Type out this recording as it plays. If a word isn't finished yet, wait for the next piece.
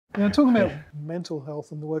Now, talking about mental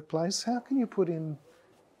health in the workplace, how can you put in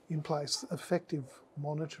place effective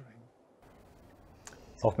monitoring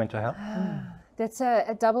of mental health? That's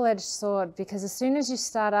a double-edged sword, because as soon as you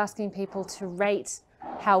start asking people to rate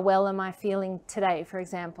how well am I feeling today, for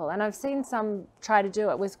example, and I've seen some try to do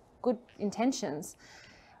it with good intentions,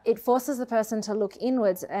 it forces the person to look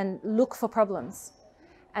inwards and look for problems.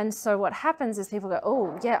 And so what happens is people go,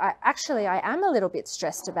 oh yeah, I am a little bit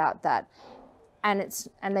stressed about that. And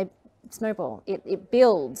they snowball. It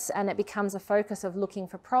builds, and it becomes a focus of looking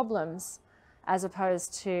for problems, as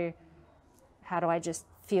opposed to how do I just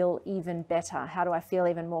feel even better? How do I feel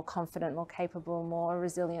even more confident, more capable, more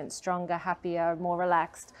resilient, stronger, happier, more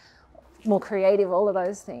relaxed, more creative, all of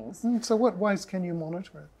those things. So what ways can you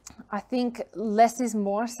monitor it? I think less is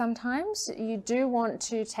more sometimes. You do want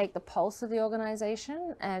to take the pulse of the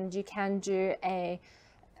organisation, and you can do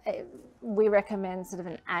we recommend sort of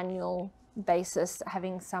an annual basis,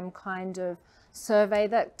 having some kind of survey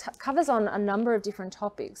that covers on a number of different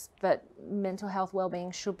topics, but mental health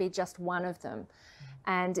wellbeing should be just one of them.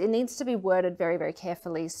 And it needs to be worded very, very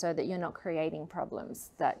carefully so that you're not creating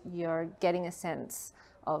problems, that you're getting a sense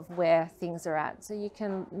of where things are at, so you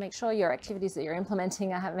can make sure your activities that you're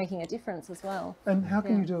implementing are making a difference as well. And how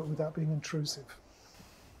can you do it without being intrusive?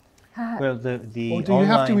 Well, or do you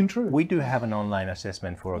have to intrude? We do have an online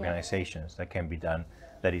assessment for organizations that can be done,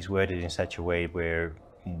 that is worded in such a way where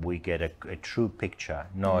we get a true picture,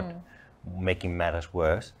 not making matters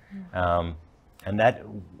worse. And that,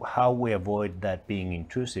 how we avoid that being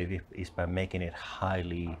intrusive is by making it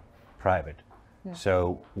highly private.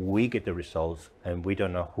 So we get the results and we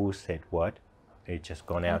don't know who said what. It's just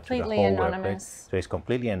gone out to the whole workplace. So it's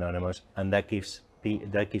completely anonymous, and that gives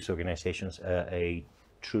organizations a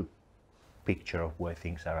true picture of where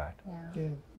things are at. Yeah.